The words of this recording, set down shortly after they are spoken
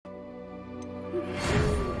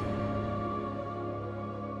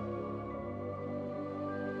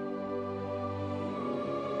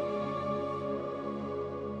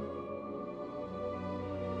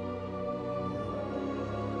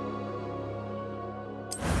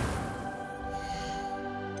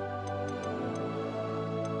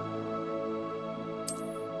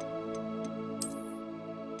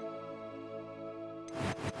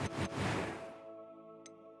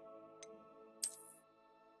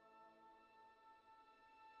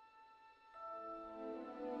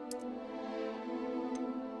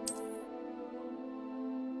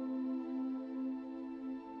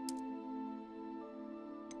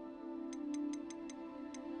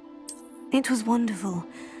It was wonderful.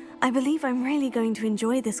 I believe I'm really going to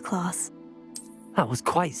enjoy this class. That was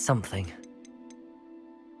quite something.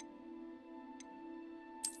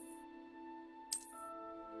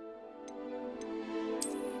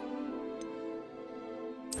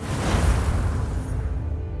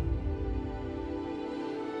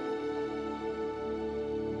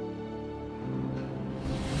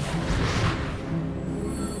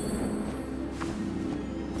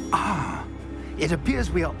 It appears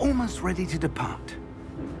we are almost ready to depart.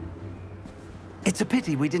 It's a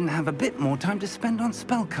pity we didn't have a bit more time to spend on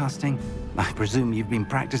spellcasting. I presume you've been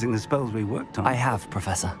practicing the spells we worked on. I have,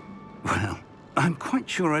 Professor. Well, I'm quite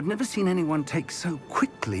sure I've never seen anyone take so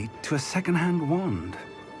quickly to a second-hand wand.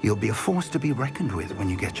 You'll be a force to be reckoned with when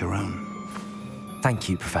you get your own. Thank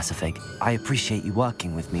you, Professor Fig. I appreciate you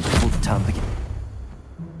working with me before the term begins.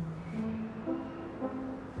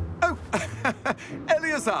 Oh,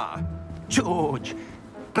 Eleazar! George,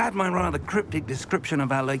 glad my rather cryptic description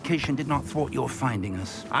of our location did not thwart your finding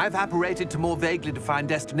us. I've apparated to more vaguely defined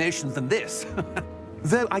destinations than this.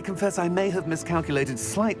 Though I confess I may have miscalculated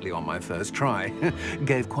slightly on my first try.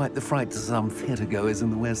 Gave quite the fright to some theatre-goers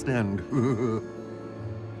in the West End.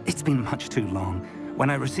 It's been much too long. When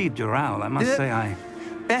I received your owl, I must say I...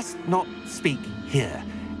 Best not speak here,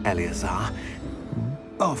 Eleazar.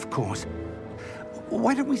 Of course.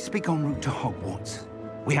 Why don't we speak en route to Hogwarts?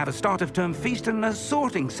 We have a start-of-term feast and a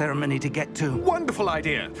sorting ceremony to get to. Wonderful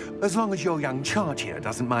idea! As long as your young charge here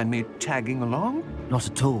doesn't mind me tagging along. Not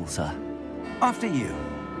at all, sir. After you.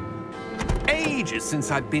 Ages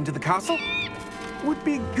since I've been to the castle. Would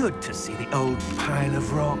be good to see the old pile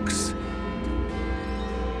of rocks.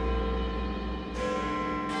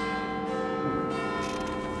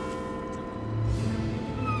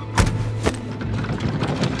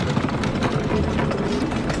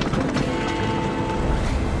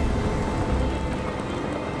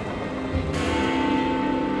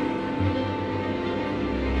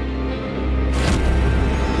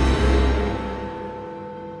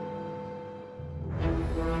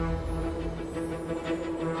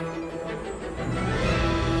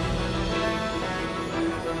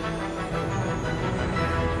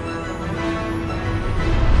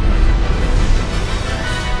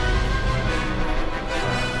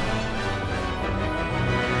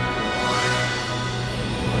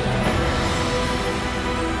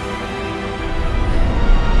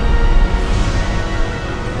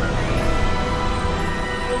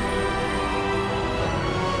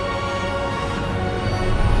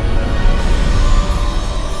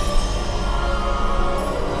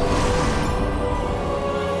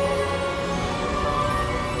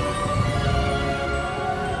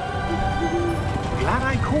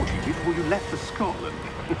 Before you left for Scotland.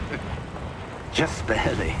 Just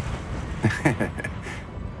barely.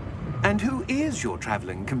 And who is your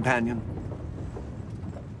traveling companion?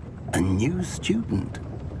 A new student.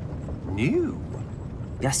 New?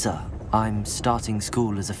 Yes, sir. I'm starting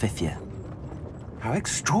school as a 5th year. How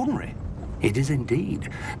extraordinary. It is indeed.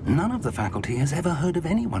 None of the faculty has ever heard of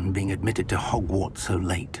anyone being admitted to Hogwarts so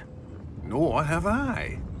late. Nor have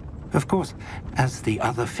I. Of course, as the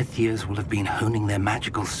other 5th years will have been honing their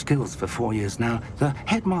magical skills for 4 years now, the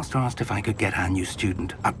headmaster asked if I could get our new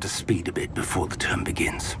student up to speed a bit before the term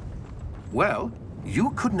begins. Well,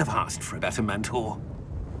 you couldn't have asked for a better mentor.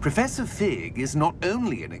 Professor Fig is not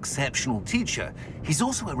only an exceptional teacher, he's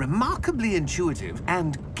also a remarkably intuitive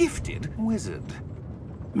and gifted wizard.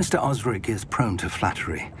 Mr. Osric is prone to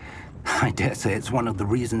flattery. I dare say it's one of the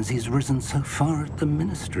reasons he's risen so far at the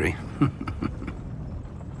Ministry.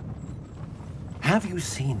 Have you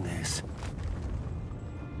seen this?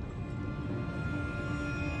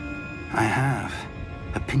 I have.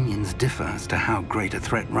 Opinions differ as to how great a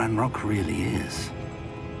threat Ranrock really is.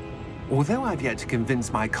 Although I've yet to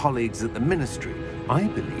convince my colleagues at the Ministry, I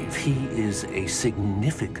believe he is a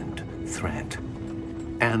significant threat.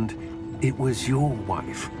 And it was your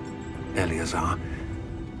wife, Eleazar,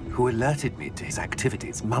 who alerted me to his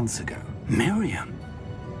activities months ago. Miriam?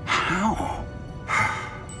 How?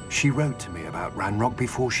 She wrote to me about Ranrock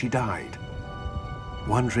before she died,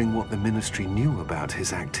 wondering what the Ministry knew about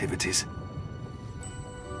his activities.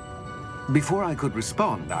 Before I could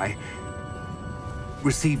respond, I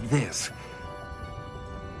received this.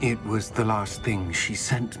 It was the last thing she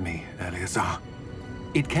sent me, Eleazar.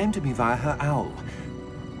 It came to me via her owl,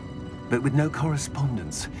 but with no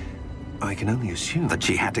correspondence. I can only assume That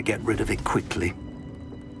she had to get rid of it quickly,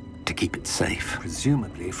 to keep it safe.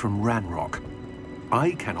 presumably from Ranrock.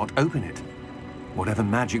 I cannot open it. Whatever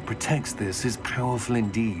magic protects this is powerful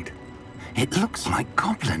indeed. It looks like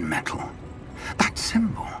goblin metal. That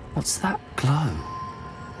symbol. What's that glow?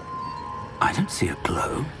 I don't see a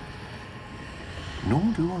glow. Nor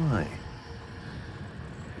do I.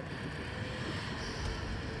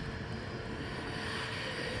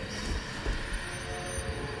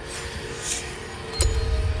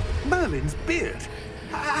 Merlin's beard.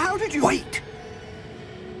 How did you... Wait!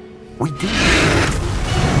 We do. Hang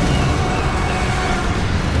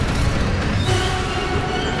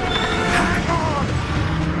on!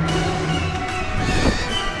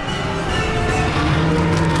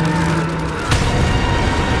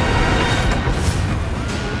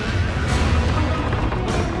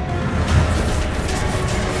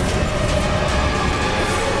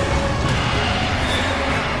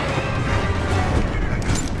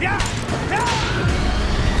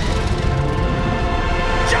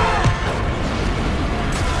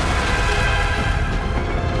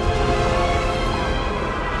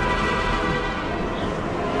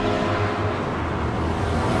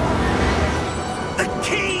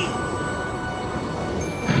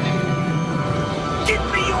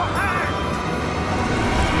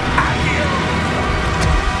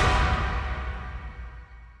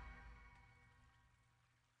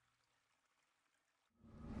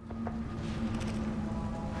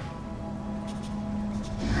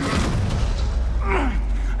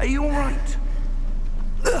 Are you all right?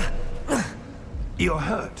 You're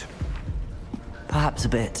hurt. Perhaps a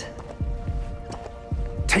bit.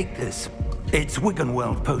 Take this. It's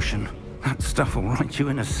Wiggenweld potion. That stuff will right you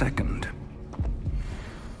in a second.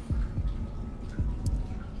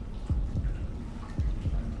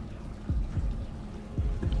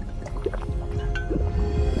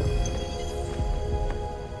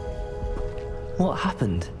 What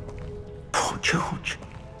happened? Poor George.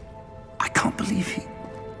 I can't believe he...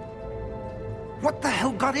 What the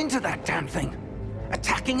hell got into that damn thing?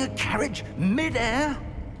 Attacking a carriage mid-air?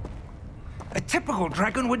 A typical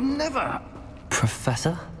dragon would never...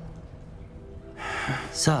 Professor?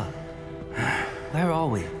 Sir, where are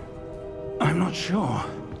we? I'm not sure.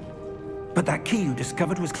 But that key you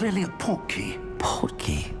discovered was clearly a portkey.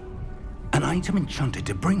 Portkey? An item enchanted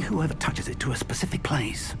to bring whoever touches it to a specific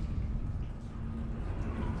place.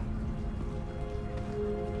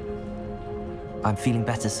 I'm feeling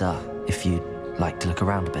better, sir, if you'd like to look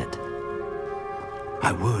around a bit.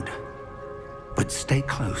 I would. But stay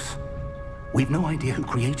close. We've no idea who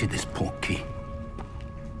created this portkey.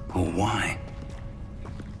 Or why.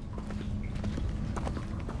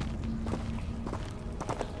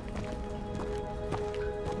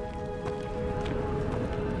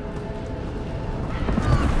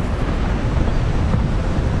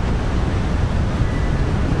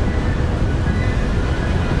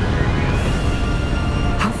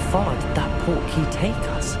 How far did that portkey take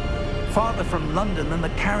us? Farther from London than the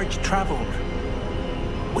carriage traveled.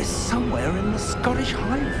 We're somewhere in the Scottish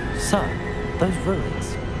Highlands. Sir, those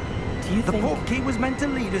ruins. Do you The think... portkey was meant to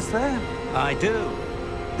lead us there. I do.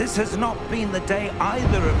 This has not been the day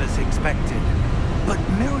either of us expected. But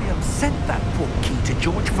Miriam sent that portkey to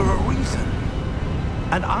George for a reason.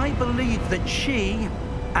 And I believe that she,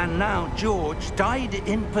 and now George, died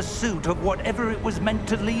in pursuit of whatever it was meant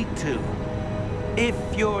to lead to. If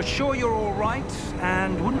you're sure you're all right,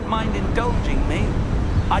 and wouldn't mind indulging me,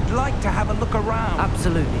 I'd like to have a look around.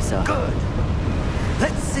 Absolutely, sir. Good.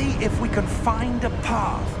 Let's see if we can find a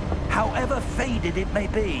path, however faded it may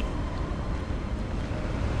be.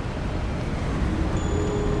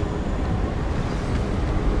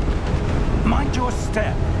 Mind your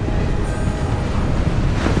step.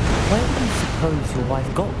 Where do you suppose your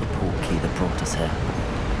wife got the portkey that brought us here?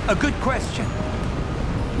 A good question.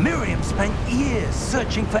 Miriam spent years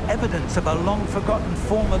searching for evidence of a long-forgotten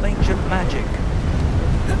form of ancient magic.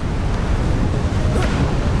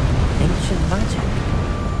 Ancient magic?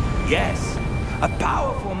 Yes, a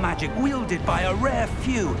powerful magic wielded by a rare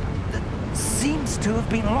few that seems to have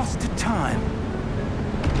been lost to time.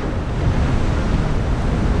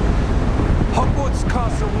 Hogwarts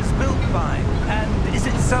Castle was built by, and is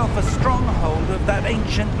itself a stronghold of that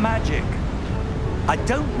ancient magic. I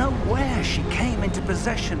don't know where she came into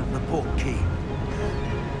possession of the portkey.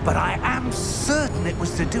 but I am certain it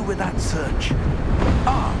was to do with that search.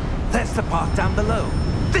 Ah, there's the path down below.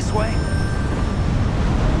 This way.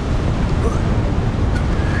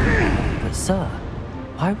 But sir,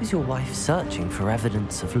 why was your wife searching for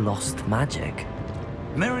evidence of lost magic?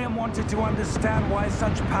 Miriam wanted to understand why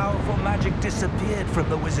such powerful magic disappeared from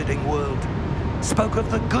the wizarding world. Spoke of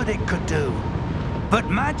the good it could do. But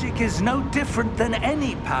magic is no different than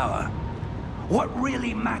any power. What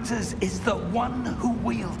really matters is the one who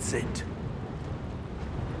wields it.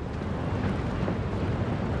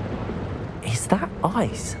 Is that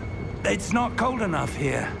ice? It's not cold enough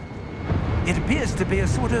here. It appears to be a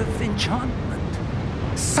sort of enchantment.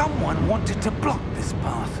 Someone wanted to block this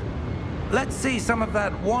path. Let's see some of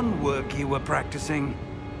that wand work you were practicing.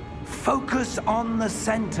 Focus on the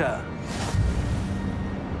center.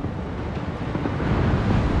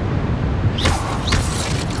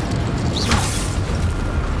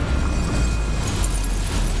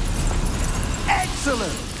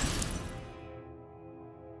 Excellent!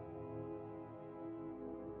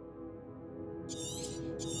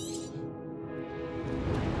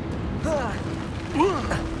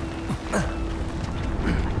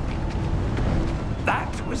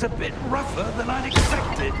 That was a bit rougher than I'd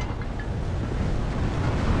expected.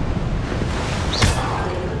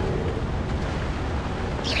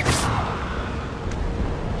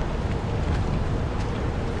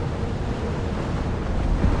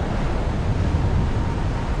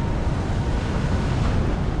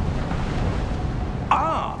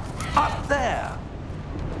 Ah, up there.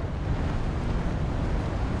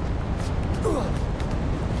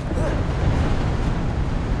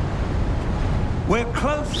 We're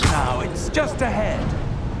close now. It's just ahead.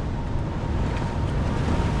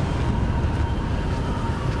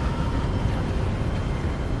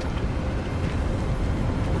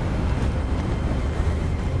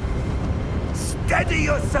 Steady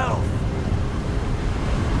yourself.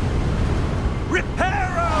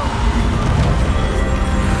 Reparo!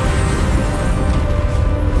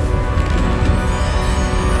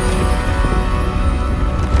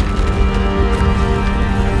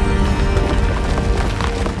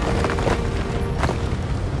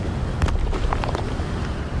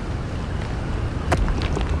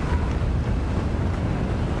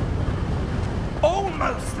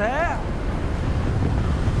 Almost there.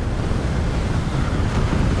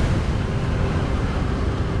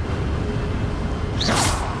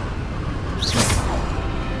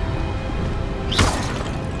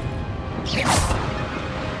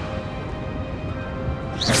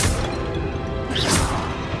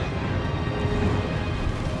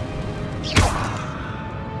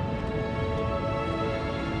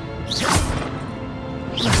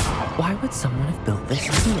 Why would someone have built this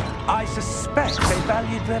here? I suspect they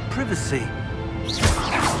valued their privacy.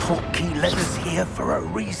 Portkey led us here for a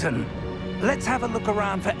reason. Let's have a look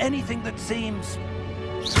around for anything that seems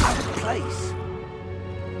out of place.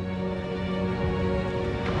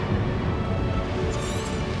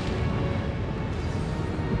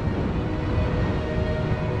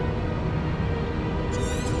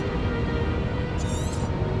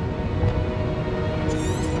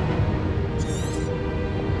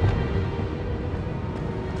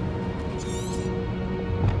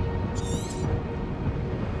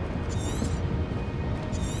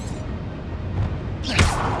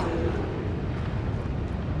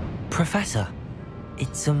 Professor,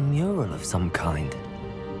 it's a mural of some kind.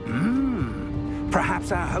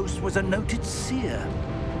 Perhaps our host was a noted seer.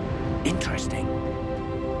 Interesting.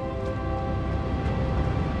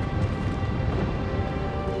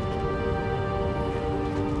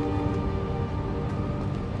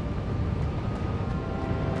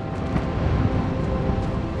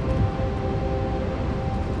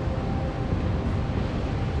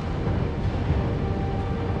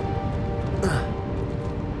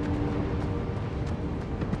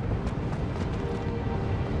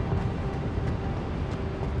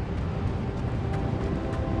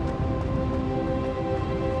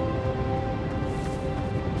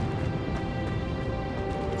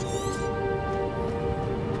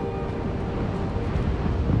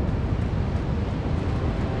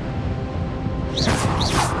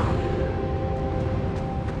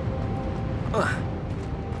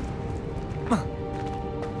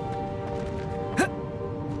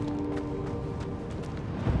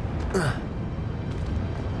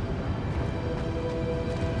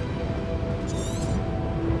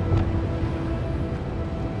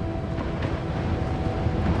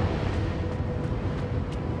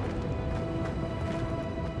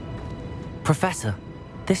 Professor,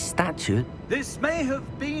 this statue... This may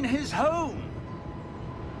have been his home.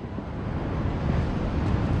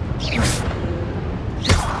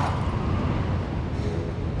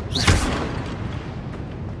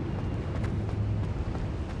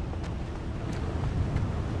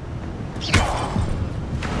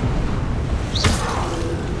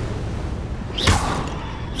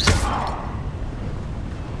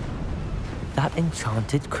 That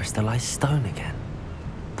enchanted crystallized stone again.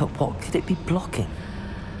 But what could it be blocking?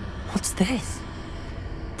 What's this?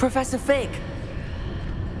 Professor Fig!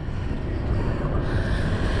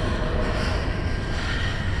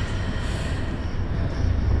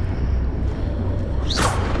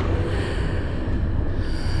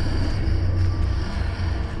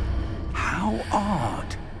 How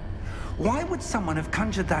odd. Why would someone have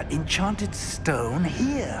conjured that enchanted stone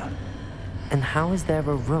here? And how is there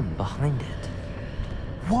a room behind it?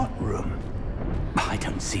 What room? I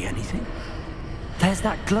don't see anything. There's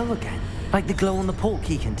that glow again, like the glow on the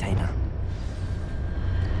Portkey container.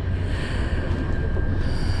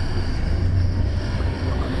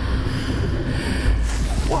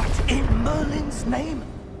 What in Merlin's name?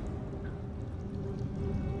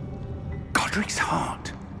 Godric's heart.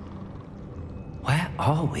 Where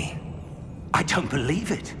are we? I don't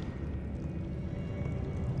believe it.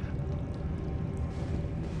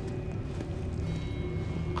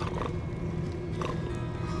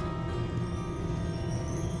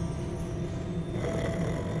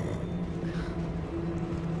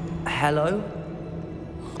 Hello?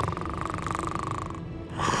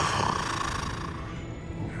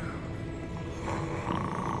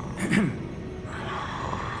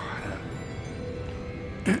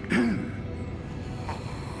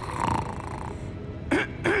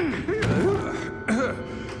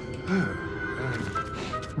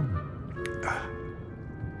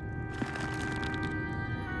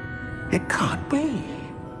 It can't be.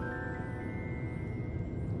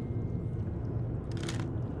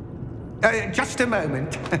 Just a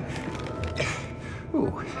moment.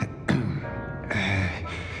 Ooh.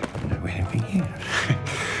 Anything here?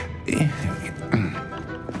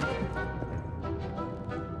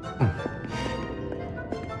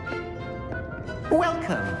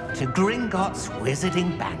 Welcome to Gringotts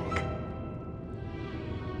Wizarding Bank.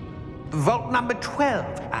 Vault number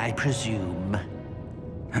 12, I presume.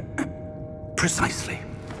 Precisely.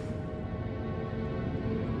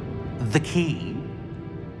 The key?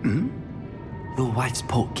 Hmm? Your wife's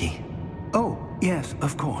Portkey. Oh, yes,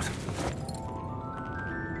 of course.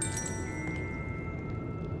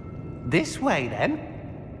 This way, then.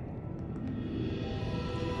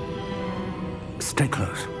 Stay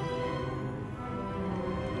close.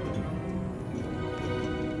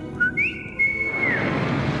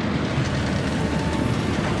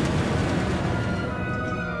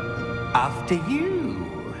 After you.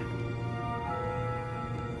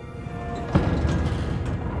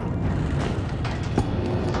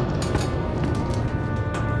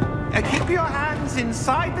 Keep your hands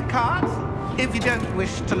inside the cart if you don't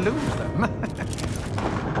wish to lose them.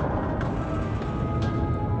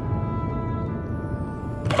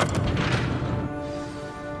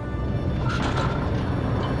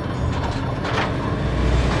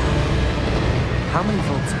 How many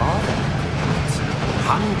vaults are there?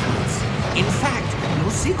 Hundreds. In fact,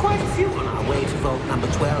 you'll see quite a few on our way to vault number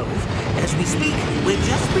 12. As we speak, we're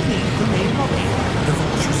just beneath the main lobby. The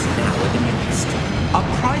vaults you see now are the newest. Are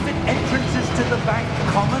private entrances to the bank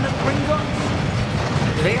common at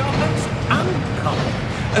Gringotts? They are most uncommon.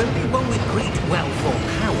 Only one with great wealth or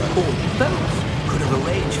power, or both, could have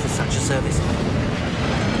arranged for such a service.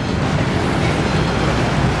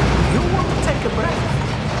 You want to take a breath?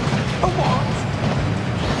 A what?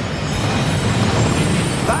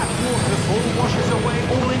 That waterfall washes away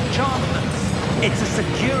all enchantments. It's a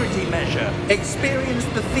security measure. Experienced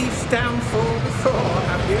the thief's downfall before,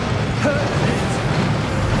 have you? Heard of it?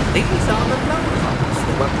 These are the lower vaults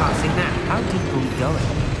that we're passing now. How deep are we going?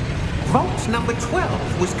 Vault number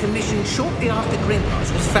 12 was commissioned shortly after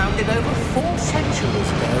Gringotts was founded over 4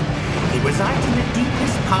 centuries ago. It resides in the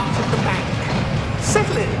deepest part of the bank.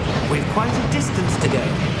 Settle in, we've quite a distance to go.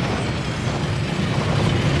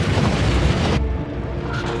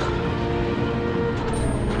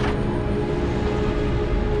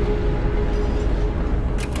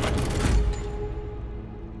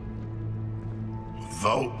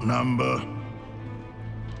 Vault number?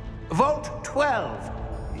 Vault 12.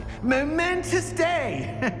 Momentous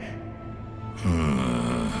day.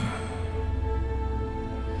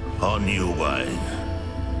 On your way.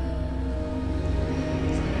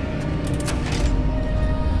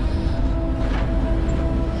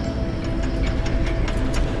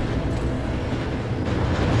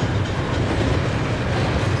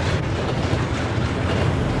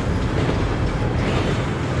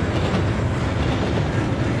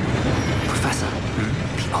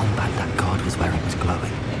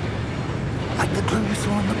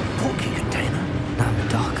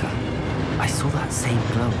 Same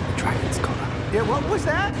glow on the dragon's collar. Yeah, what was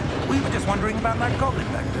that? We were just wondering about that goblin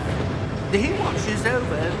back there. It was the same glow on the dragon's collar. It He watches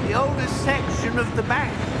over the oldest section of the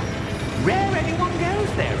bank. Rare anyone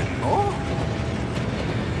goes there anymore.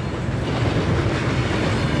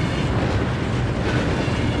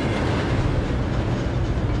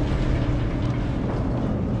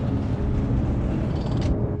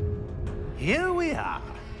 Here we are.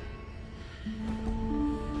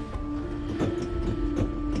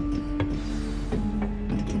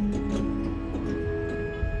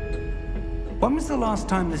 When was the last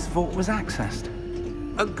time this vault was accessed?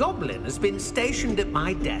 A goblin has been stationed at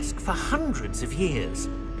my desk for hundreds of years.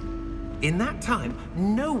 In that time,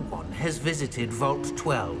 no one has visited Vault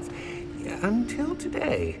 12 until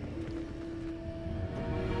today.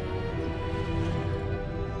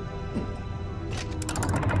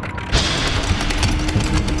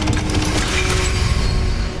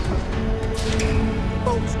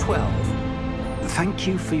 Vault 12. Thank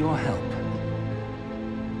you for your help.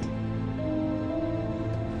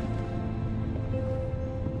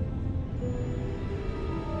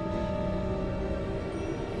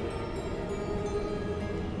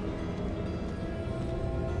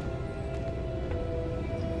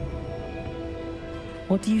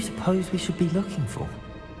 What do you suppose we should be looking for?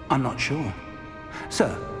 I'm not sure.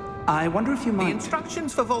 Sir, I wonder if you might... The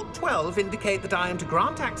instructions for Vault 12 indicate that I am to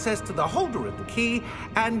grant access to the holder of the key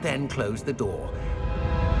and then close the door.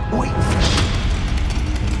 Wait!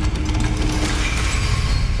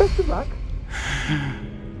 Best of luck.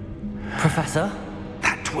 Professor?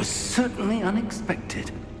 That was certainly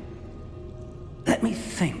unexpected. Let me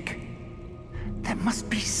think. There must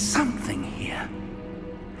be something here.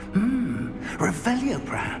 Revelio,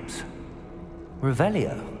 perhaps?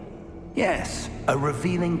 Revelio? Yes, a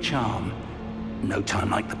revealing charm. No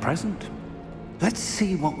time like the present. Let's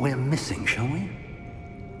see what we're missing, shall we?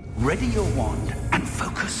 Ready your wand and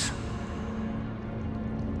focus.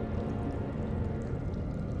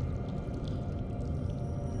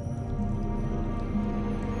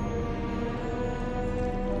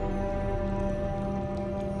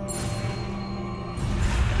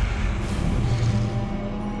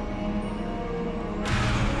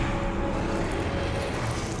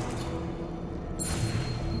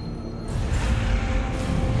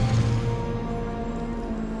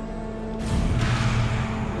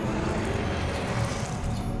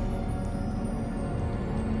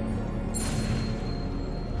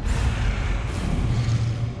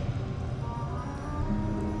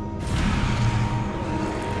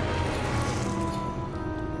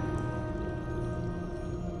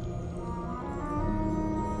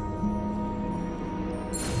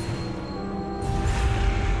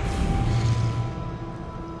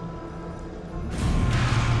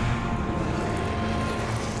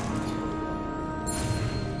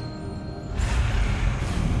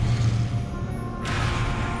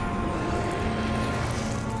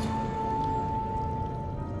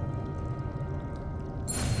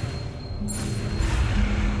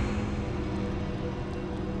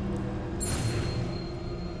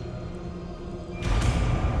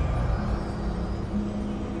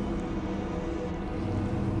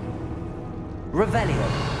 Revelio.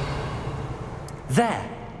 There!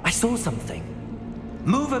 I saw something.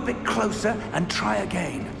 Move a bit closer and try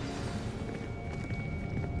again.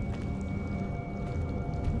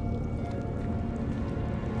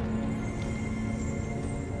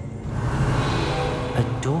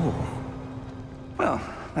 A door. Well,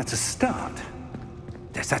 that's a start.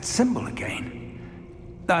 There's that symbol again.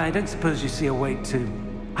 I don't suppose you see a way to...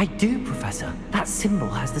 I do, Professor. That symbol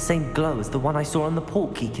has the same glow as the one I saw on the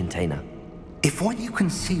Portkey container. If what you can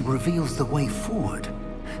see reveals the way forward,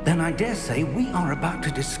 then I dare say we are about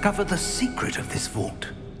to discover the secret of this vault.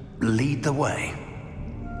 Lead the way.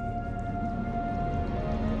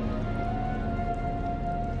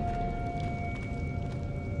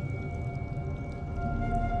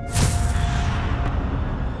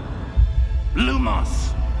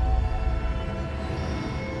 Lumos!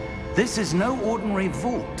 This is no ordinary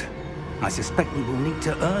vault. I suspect we will need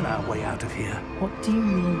to earn our way out of here. What do you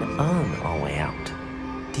mean, earn our way out?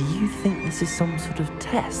 Do you think this is some sort of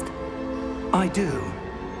test? I do.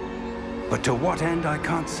 But to what end, I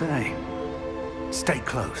can't say. Stay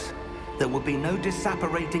close. There will be no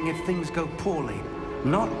disapparating if things go poorly.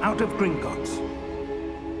 Not out of Gringotts.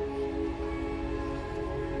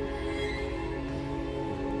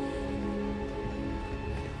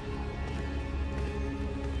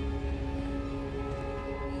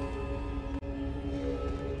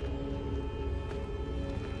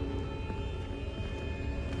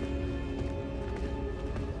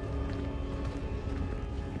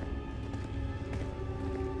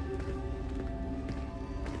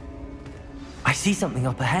 I see something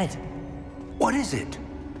up ahead. What is it?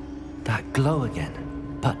 The that glow again,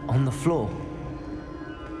 but on the floor.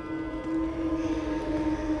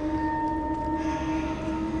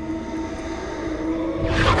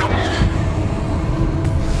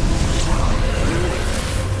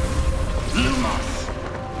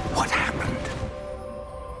 What happened?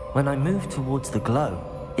 When I moved towards the glow,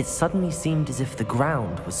 it suddenly seemed as if the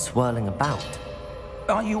ground was swirling about.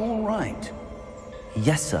 Are you all right?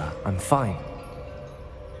 Yes, sir, I'm fine.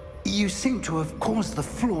 You seem to have caused the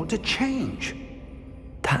floor to change.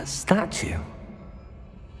 That statue?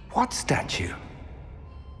 What statue?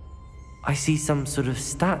 I see some sort of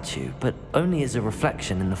statue, but only as a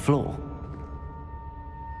reflection in the floor.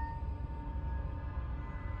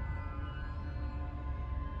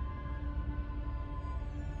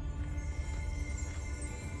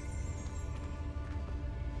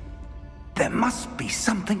 There must be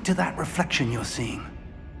something to that reflection you're seeing.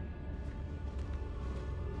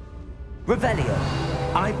 Revelio!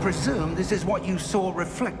 I presume this is what you saw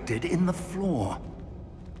reflected in the floor.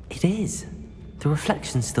 It is. The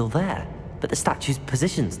reflection's still there, but the statue's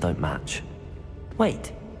positions don't match.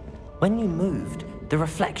 Wait, when you moved, the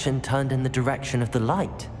reflection turned in the direction of the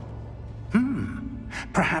light.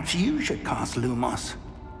 Perhaps you should cast Lumos.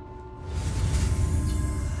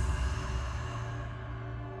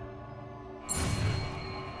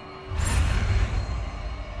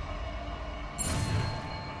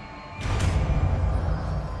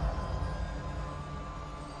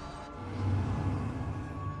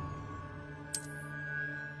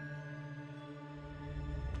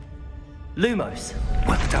 Lumos!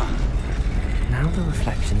 Well done. Now the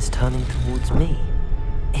reflection's turning towards me.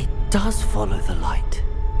 It does follow the light.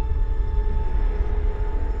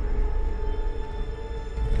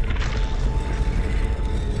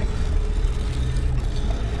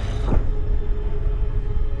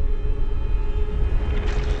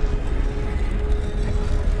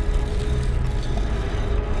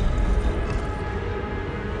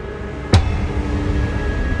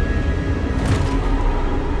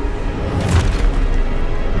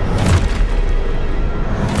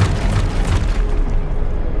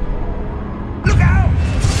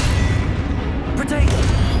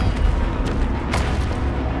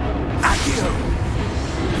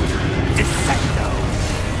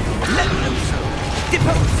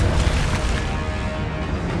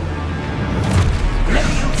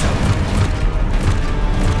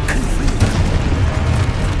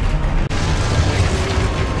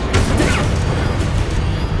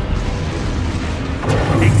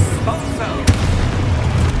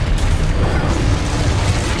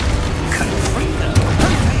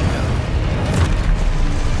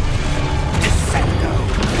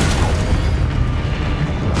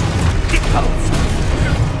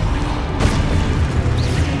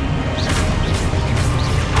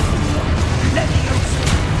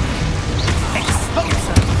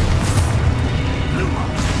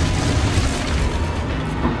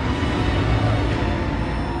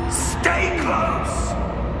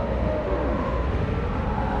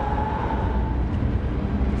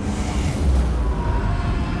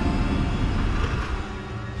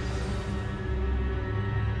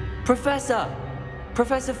 Professor!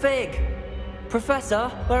 Professor Fig! Professor,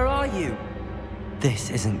 where are you? This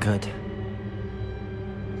isn't good.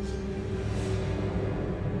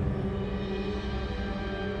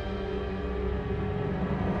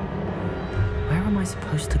 Where am I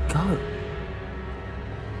supposed to go?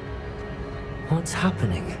 What's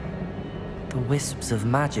happening? The wisps of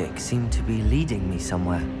magic seem to be leading me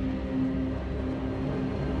somewhere.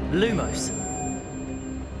 Lumos!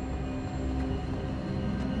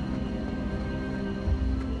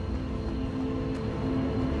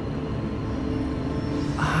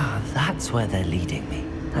 That's where they're leading me.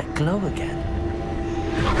 That glow again.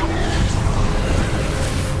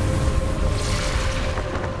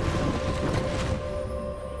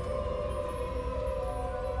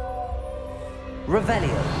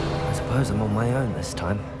 Revelio. I suppose I'm on my own this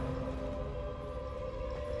time.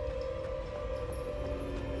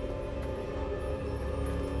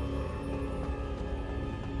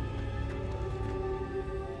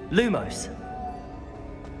 Lumos.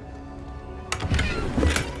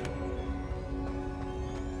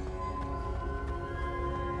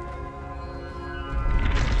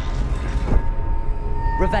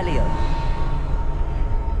 Revelio.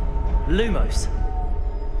 Lumos.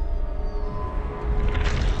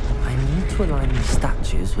 I need to align these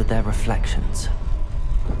statues with their reflections.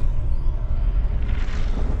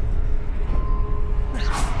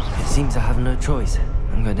 It seems I have no choice.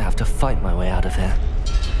 I'm going to have to fight my way out of here.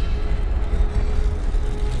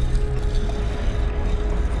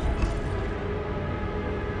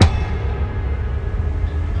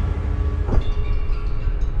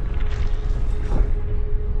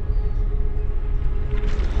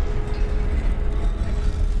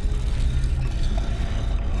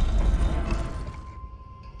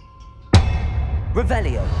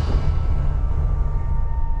 Revelio.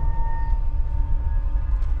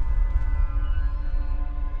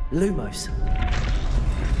 Lumos.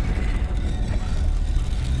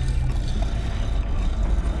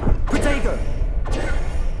 Protego.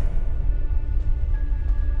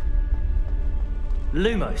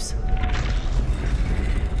 Lumos.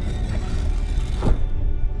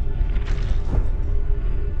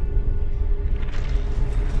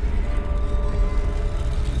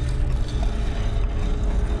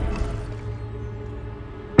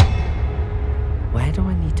 Where do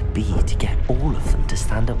I need to be to get all of them to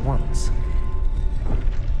stand at once?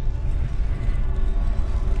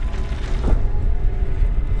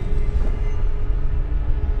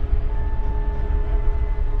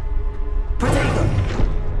 Protego!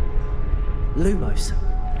 Lumos.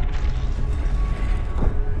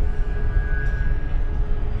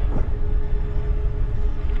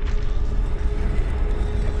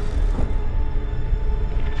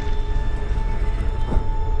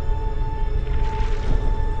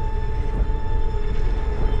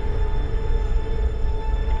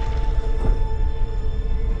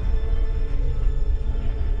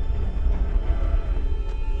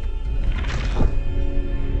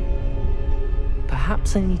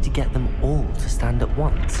 Perhaps I need to get them all to stand at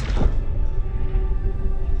once.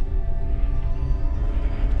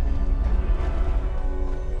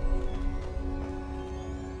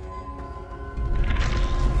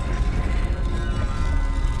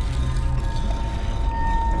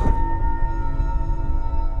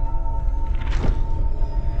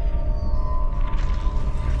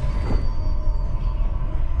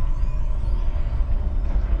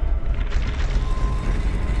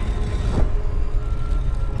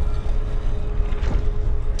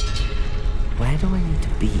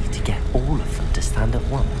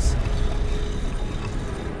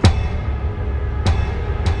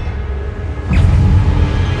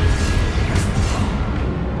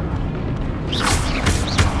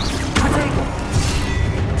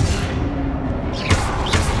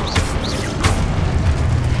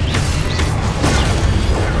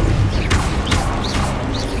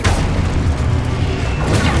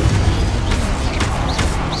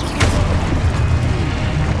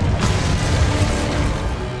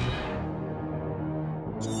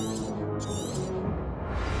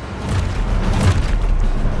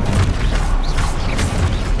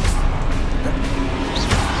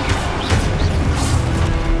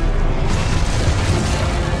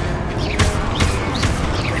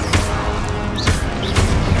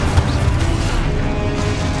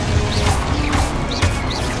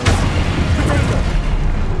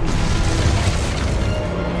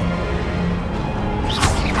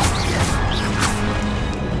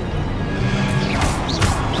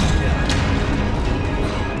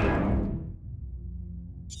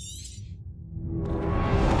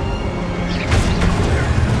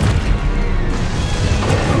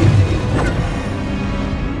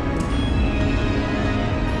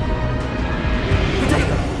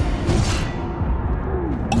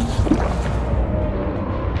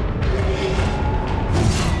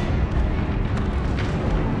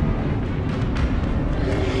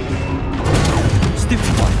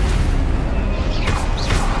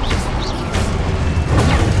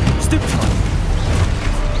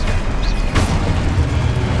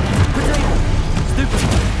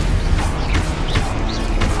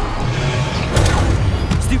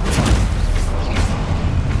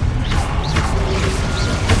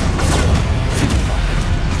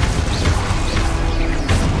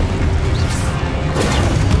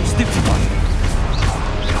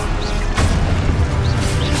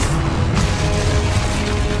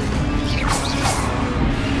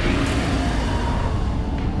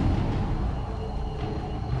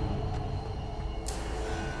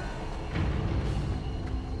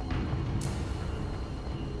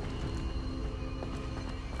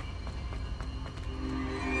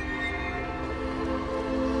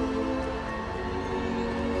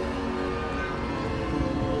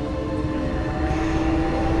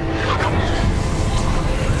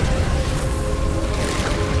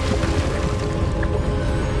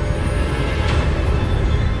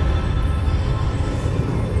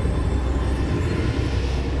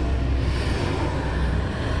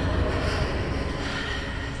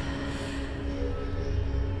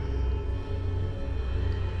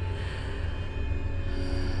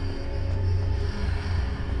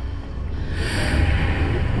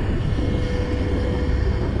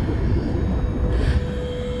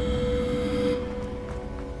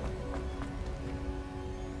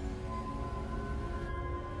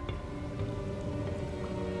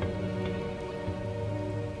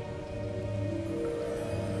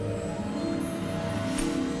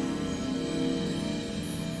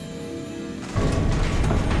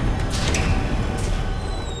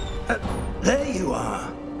 you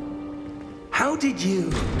are. How did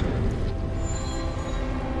you...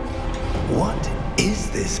 What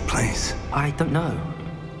is this place? I don't know.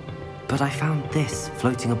 But I found this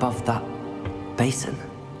floating above that basin.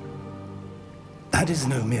 That is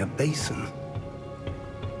no mere basin.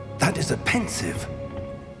 That is a pensive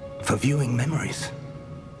for viewing memories.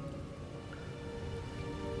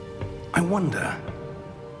 I wonder...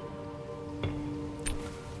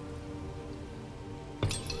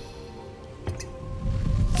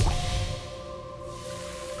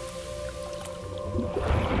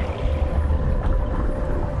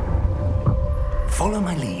 Follow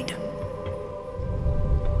my lead.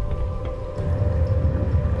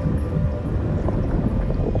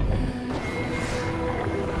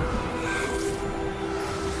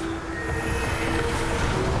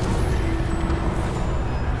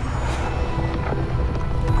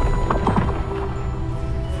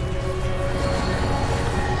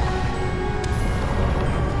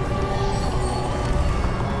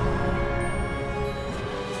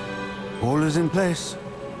 All is in place.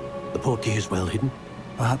 The portkey is well hidden?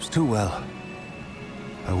 Perhaps too well.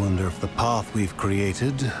 I wonder if the path we've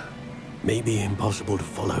created... may be impossible to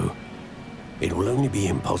follow. It will only be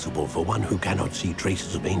impossible for one who cannot see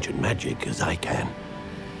traces of ancient magic as I can.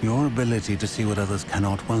 Your ability to see what others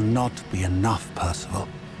cannot will not be enough, Percival.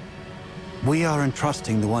 We are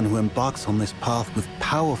entrusting the one who embarks on this path with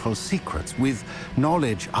powerful secrets, with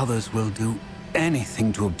knowledge others will do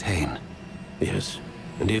anything to obtain. Yes,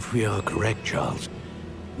 and if we are correct, Charles,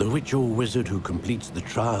 the witch or wizard who completes the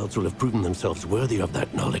trials will have proven themselves worthy of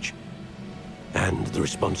that knowledge, and the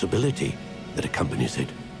responsibility that accompanies it.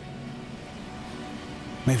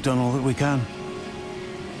 We've done all that we can.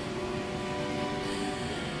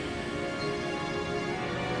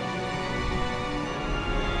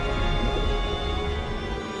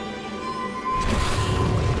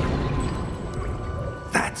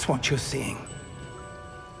 That's what you're seeing.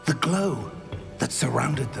 The glow that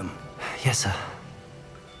surrounded them. Yes, sir.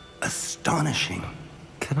 Astonishing.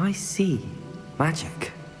 Can I see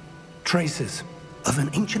magic? Traces of an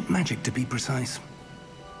ancient magic, to be precise.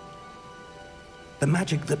 The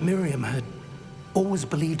magic that Miriam had always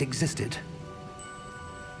believed existed,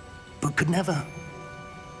 but could never.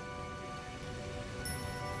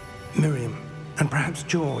 Miriam, and perhaps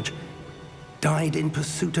George, died in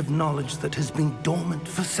pursuit of knowledge that has been dormant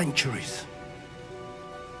for centuries.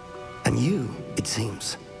 And you, it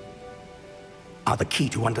seems, are the key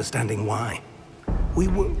to understanding why. We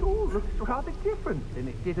were... It all looks rather different than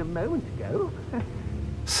it did a moment ago.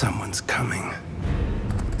 Someone's coming.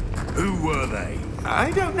 Who were they?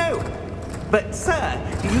 I don't know. But, sir,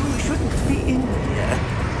 you shouldn't be in here.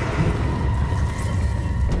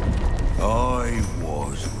 I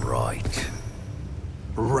was right.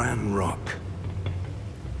 Ranrock.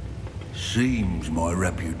 Seems my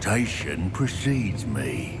reputation precedes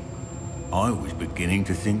me. I was beginning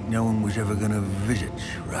to think no one was ever going to visit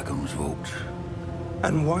Rackham's vault.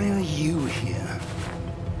 And why are you here?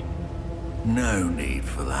 No need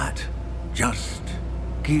for that. Just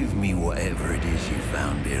give me whatever it is you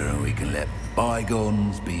found here and we can let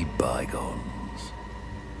bygones be bygones.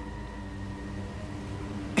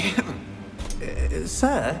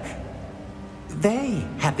 Sir, they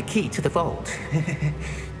have the key to the vault.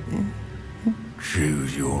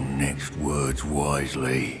 Choose your next words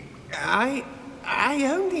wisely. I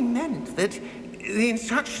only meant that the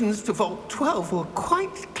instructions to Vault 12 were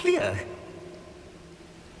quite clear.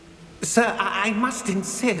 Sir, I must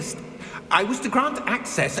insist. I was to grant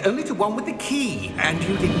access only to one with the key, and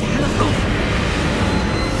you didn't have...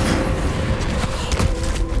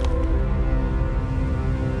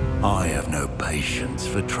 I have no patience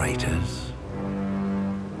for traitors.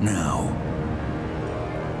 Now,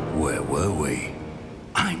 where were we?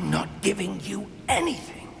 I'm not giving you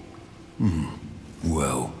anything.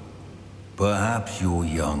 Well, perhaps your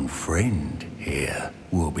young friend here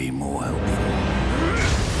will be more helpful.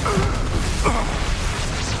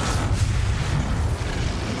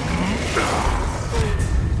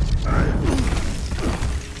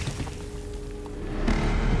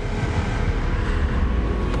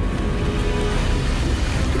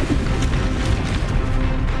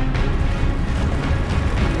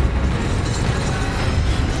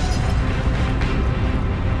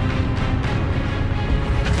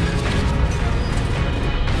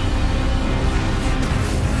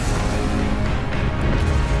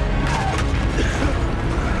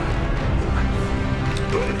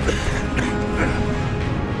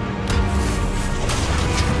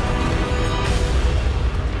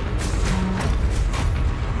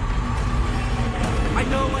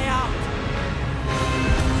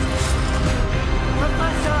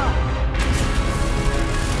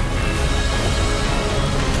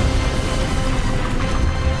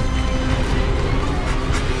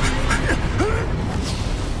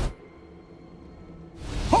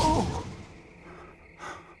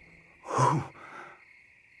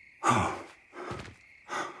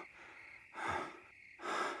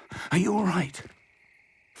 Are you all right?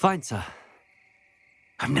 Fine, sir.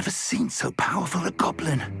 I've never seen so powerful a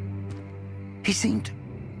goblin. He seemed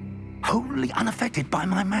wholly unaffected by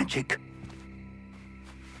my magic.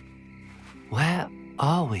 Where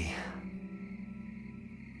are we?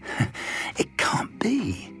 It can't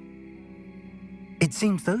be. It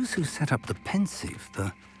seems those who set up the pensive,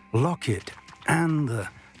 the locket, and the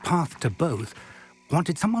path to both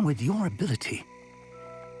wanted someone with your ability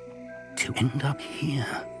to end up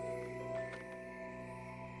here.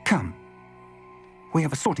 Come. We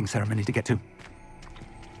have a sorting ceremony to get to.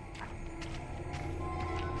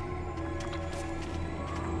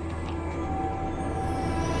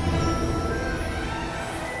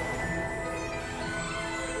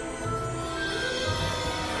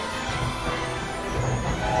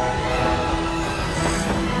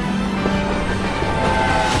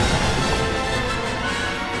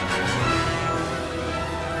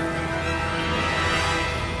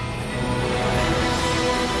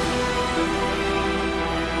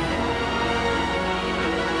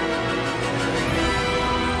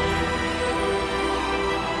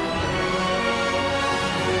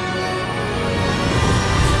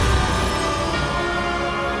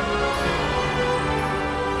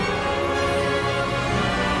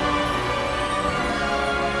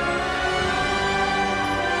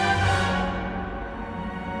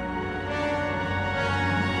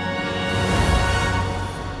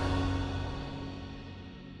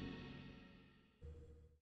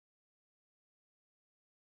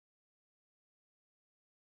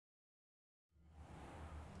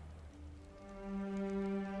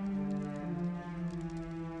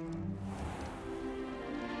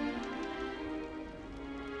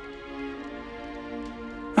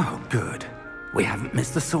 Oh, good. We haven't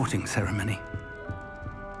missed the sorting ceremony.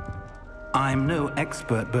 I'm no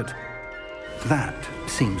expert, but that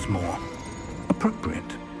seems more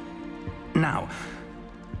appropriate. Now,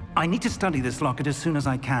 I need to study this locket as soon as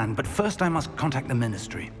I can, but first I must contact the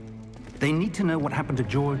Ministry. They need to know what happened to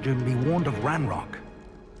George and be warned of Ranrock.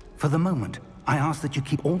 For the moment, I ask that you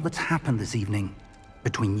keep all that's happened this evening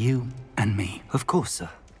between you and me. Of course, sir.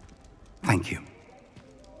 Thank you.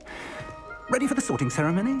 Ready for the sorting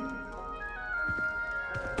ceremony?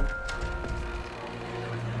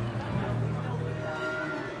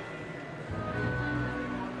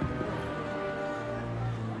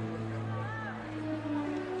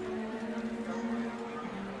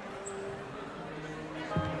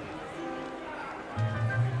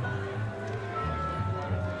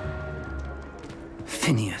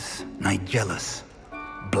 Phineas, Nigellus,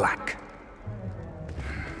 Black.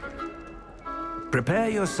 Prepare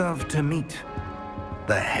yourself to meet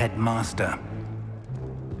the headmaster.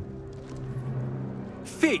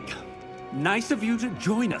 Fig, nice of you to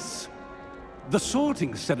join us. The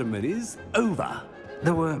sorting ceremony's over.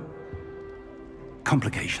 There were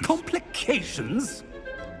complications. Complications?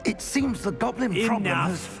 It seems the goblin problem has...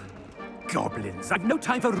 Enough! Goblins. I've no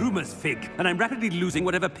time for rumors, Fig, and I'm rapidly losing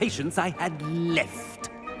whatever patience I had left.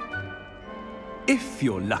 If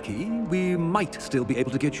you're lucky, we might still be able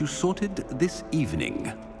to get you sorted this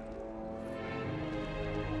evening.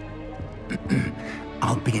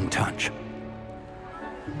 I'll be in touch.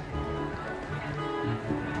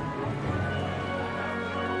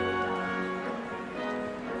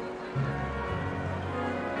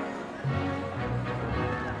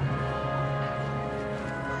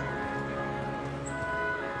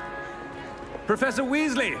 Professor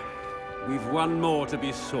Weasley, we've one more to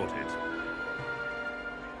be sorted.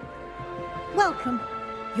 Welcome.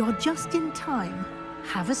 You're just in time.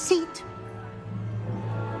 Have a seat.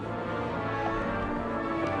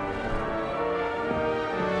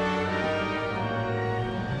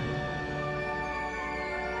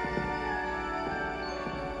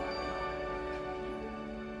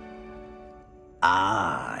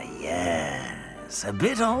 Ah, yes. A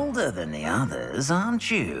bit older than the others,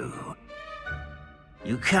 aren't you?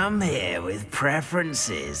 You come here with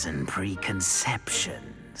preferences and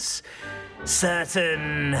preconceptions.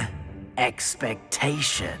 Certain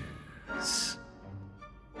expectations.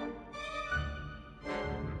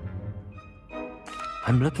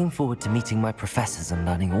 I'm looking forward to meeting my professors and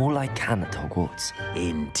learning all I can at Hogwarts.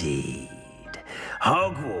 Indeed.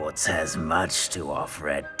 Hogwarts has much to offer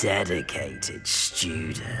a dedicated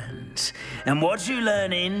student. And what you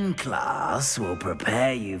learn in class will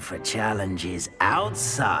prepare you for challenges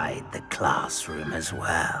outside the classroom as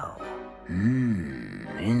well.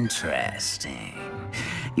 Interesting.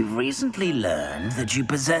 You've recently learned that you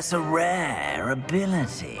possess a rare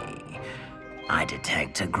ability. I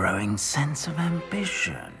detect a growing sense of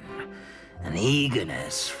ambition. an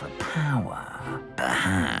eagerness for power.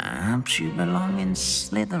 Perhaps you belong in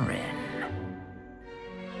Slytherin.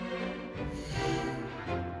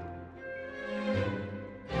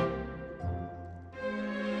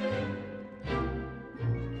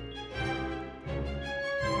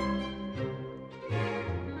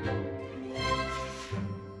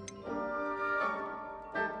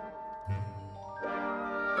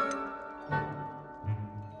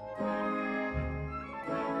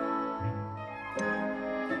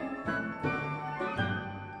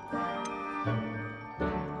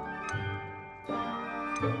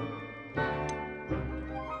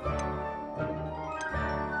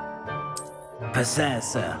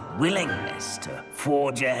 Possess a willingness to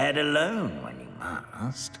forge ahead alone when you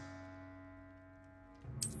must.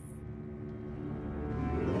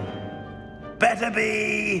 Better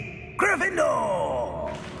be Gryffindor!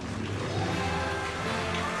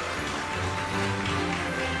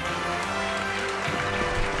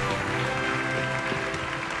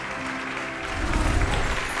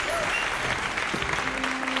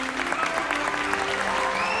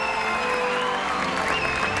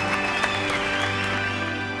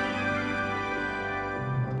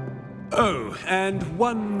 Oh, and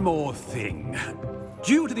one more thing.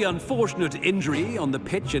 Due to the unfortunate injury on the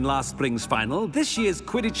pitch in last spring's final, this year's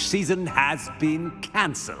Quidditch season has been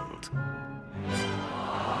cancelled.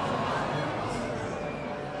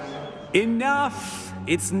 Enough!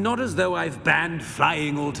 It's not as though I've banned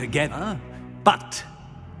flying altogether, but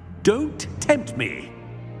don't tempt me.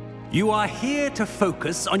 You are here to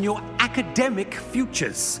focus on your academic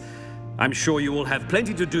futures. I'm sure you will have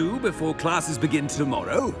plenty to do before classes begin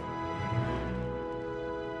tomorrow.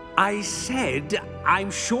 I said,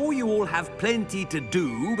 I'm sure you all have plenty to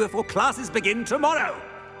do before classes begin tomorrow.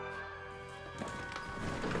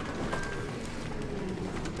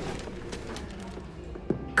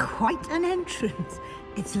 Quite an entrance.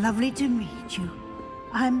 It's lovely to meet you.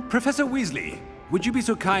 I'm... Professor Weasley, would you be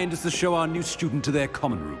so kind as to show our new student to their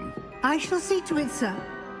common room? I shall see to it, sir.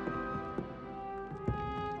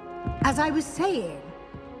 As I was saying,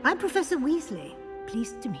 I'm Professor Weasley.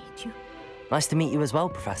 Pleased to meet you. Nice to meet you as well,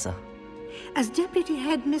 Professor. As Deputy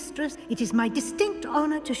Headmistress, it is my distinct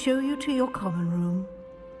honor to show you to your common room.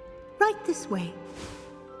 Right this way.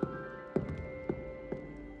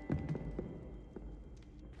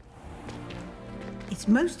 It's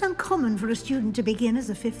most uncommon for a student to begin as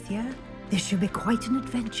a fifth year. This should be quite an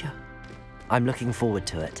adventure. I'm looking forward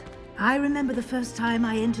to it. I remember the first time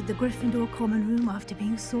I entered the Gryffindor common room after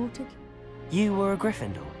being sorted. You were a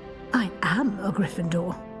Gryffindor? I am a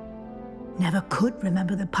Gryffindor. Never could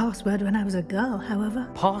remember the password when I was a girl, however.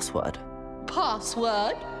 Password?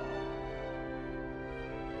 Password?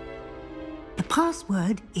 The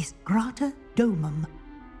password is Grata Domum.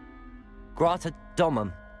 Grata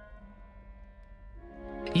Domum.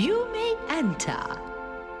 You may enter.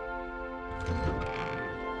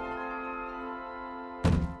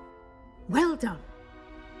 Well done.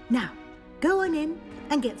 Now, go on in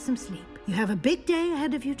and get some sleep. You have a big day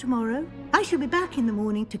ahead of you tomorrow. I shall be back in the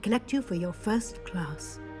morning to collect you for your first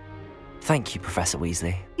class. Thank you, Professor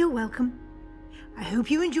Weasley. You're welcome. I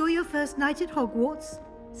hope you enjoy your first night at Hogwarts.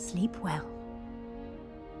 Sleep well.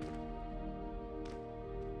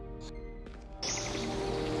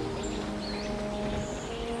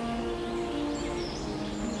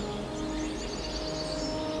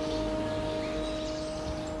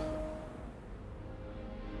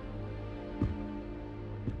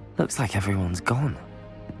 Looks like everyone's gone.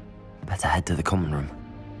 Better head to the common room.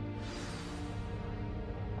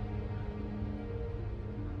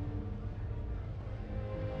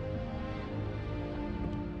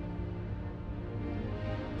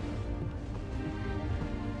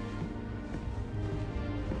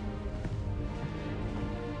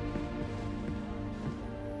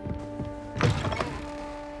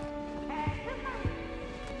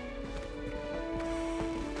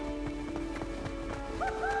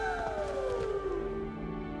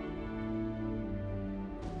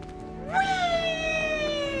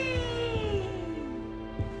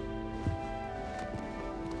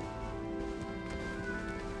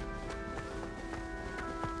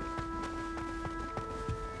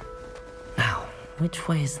 Which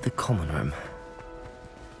way is the common room?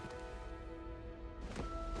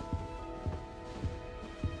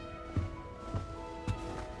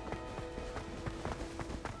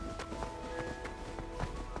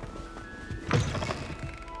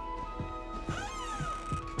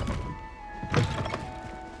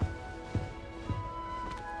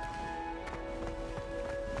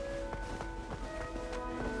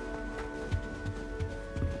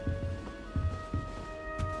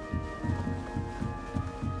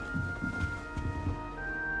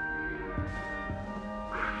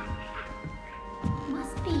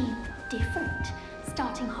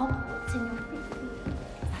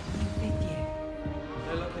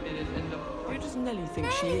 does Nellie think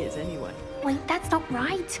she is, anyway? Wait, that's not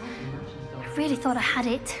right. I really thought I had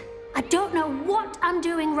it. I don't know what I'm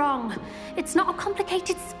doing wrong. It's not a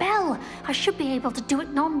complicated spell. I should be able to do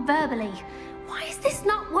it non-verbally. Why is this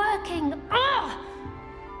not working? Ugh!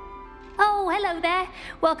 Oh, hello there.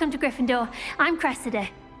 Welcome to Gryffindor. I'm Cressida.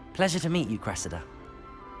 Pleasure to meet you, Cressida.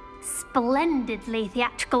 Splendidly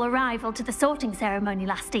theatrical arrival to the sorting ceremony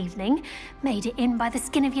last evening. Made it in by the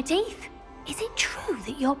skin of your teeth. Is it true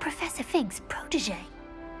that you're Professor Fig's protege?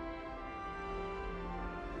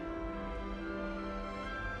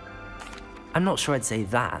 I'm not sure I'd say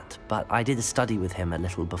that, but I did study with him a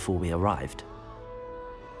little before we arrived.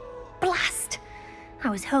 Blast! I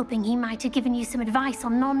was hoping he might have given you some advice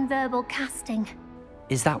on non-verbal casting.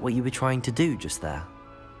 Is that what you were trying to do just there?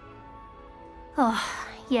 Oh,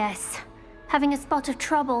 yes. Having a spot of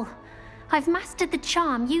trouble. I've mastered the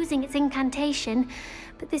charm using its incantation,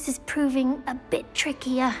 but this is proving a bit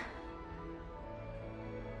trickier.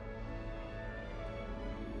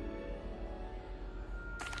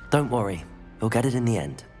 Don't worry. You'll get it in the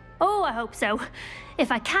end. Oh, I hope so.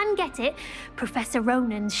 If I can get it, Professor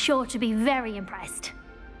Ronan's sure to be very impressed.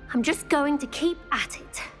 I'm just going to keep at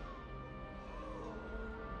it.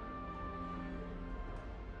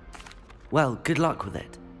 Well, good luck with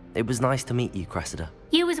it. It was nice to meet you, Cressida.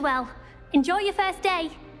 You as well. Enjoy your first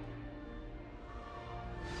day.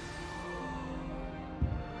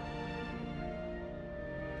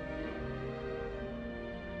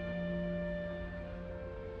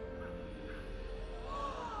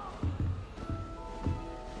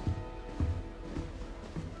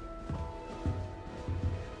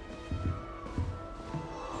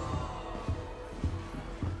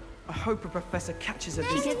 I hope a professor catches her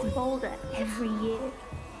She this gets time. bolder every year.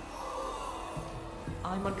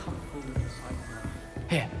 I'm uncomfortable with this idea.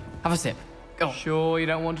 Here, have a sip. Go. Sure you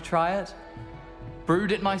don't want to try it?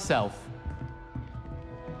 Brewed it myself.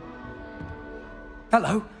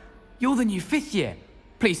 Hello, you're the new 5th year.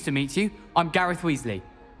 Pleased to meet you. I'm Gareth Weasley.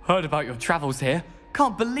 Heard about your travels here.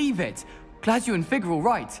 Can't believe it. Glad you and Fig are all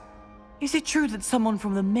right. Is it true that someone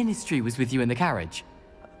from the Ministry was with you in the carriage?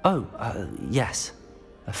 Oh, yes.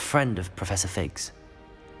 A friend of Professor Fig's.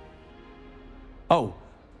 Oh,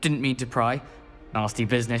 didn't mean to pry. Nasty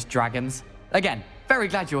business, dragons. Again, very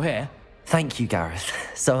glad you're here. Thank you, Gareth.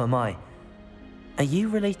 So am I. Are you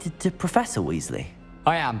related to Professor Weasley?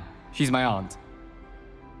 I am. She's my aunt.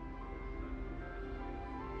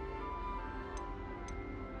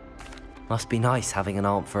 Must be nice having an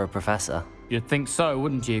aunt for a professor. You'd think so,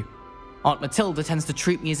 wouldn't you? Aunt Matilda tends to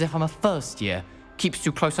treat me as if I'm a first year. Keeps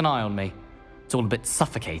too close an eye on me. It's all a bit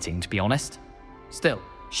suffocating, to be honest. Still,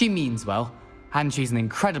 she means well, and she's an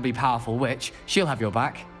incredibly powerful witch. She'll have your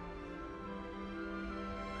back.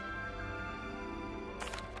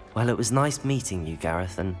 Well, it was nice meeting you,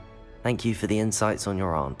 Gareth, and thank you for the insights on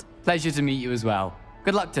your aunt. Pleasure to meet you as well.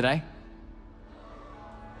 Good luck today.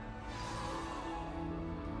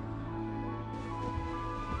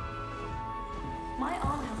 My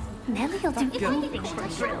aunt has some... Nellie'll do anything for a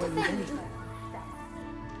thrill.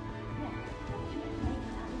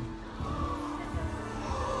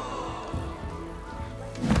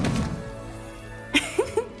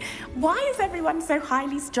 Why is everyone so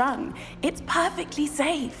highly strung? It's perfectly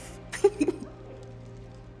safe.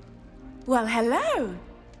 Well, hello.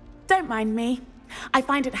 Don't mind me. I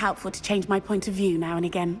find it helpful to change my point of view now and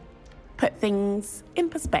again. Put things in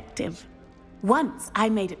perspective. Once I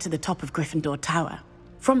made it to the top of Gryffindor Tower,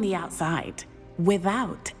 from the outside,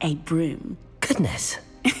 without a broom. Goodness.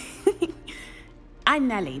 I'm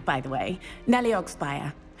Nellie, by the way. Nellie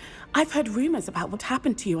Ogspire. I've heard rumors about what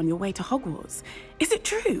happened to you on your way to Hogwarts. Is it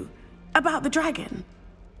true? About the dragon?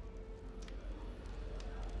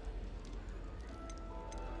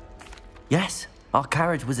 Yes, our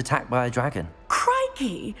carriage was attacked by a dragon.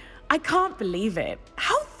 Crikey! I can't believe it.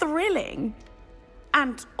 How thrilling!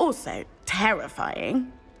 And also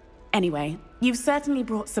terrifying. Anyway, you've certainly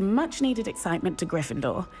brought some much-needed excitement to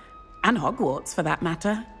Gryffindor. And Hogwarts, for that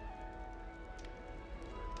matter.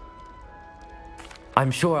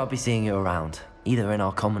 I'm sure I'll be seeing you around, either in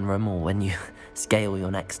our common room or when you scale your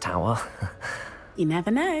next tower. You never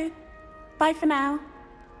know. Bye for now.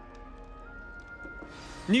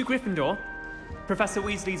 New Gryffindor. Professor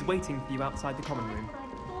Weasley's waiting for you outside the common room.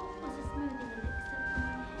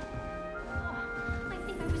 I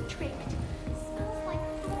think I was tricked. Smells like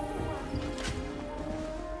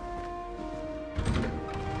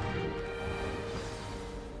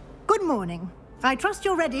Good morning. I trust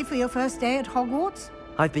you're ready for your first day at Hogwarts?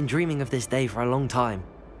 I've been dreaming of this day for a long time.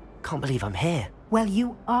 Can't believe I'm here. Well,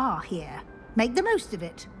 you are here. Make the most of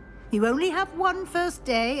it. You only have one first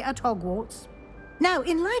day at Hogwarts. Now,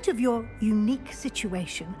 in light of your unique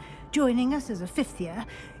situation, joining us as a 5th year,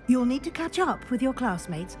 you'll need to catch up with your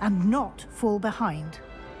classmates and not fall behind.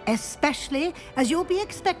 Especially as you'll be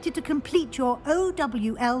expected to complete your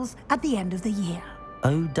OWLs at the end of the year.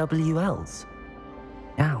 OWLs?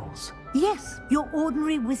 Owls? Yes, your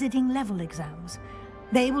ordinary wizarding level exams.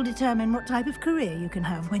 They will determine what type of career you can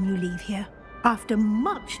have when you leave here. After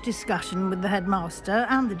much discussion with the headmaster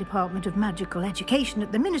and the Department of Magical Education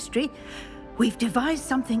at the Ministry, we've devised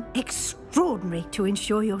something extraordinary to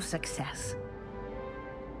ensure your success.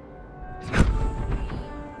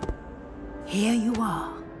 Here you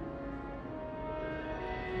are.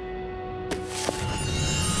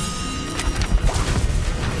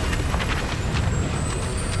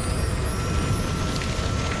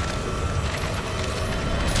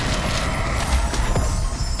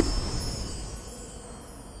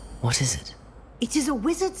 What is it? It is a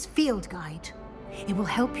wizard's field guide. It will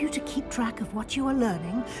help you to keep track of what you are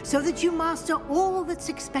learning so that you master all that's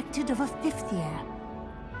expected of a 5th year.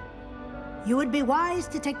 You would be wise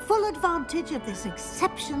to take full advantage of this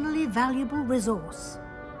exceptionally valuable resource.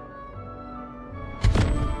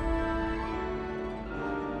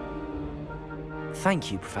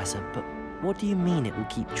 Thank you, Professor, but what do you mean it will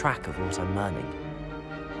keep track of what I'm learning?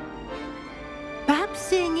 Perhaps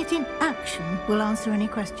seeing it in action will answer any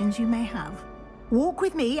questions you may have. Walk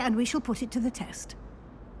with me and we shall put it to the test.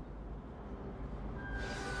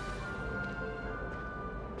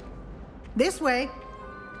 This way.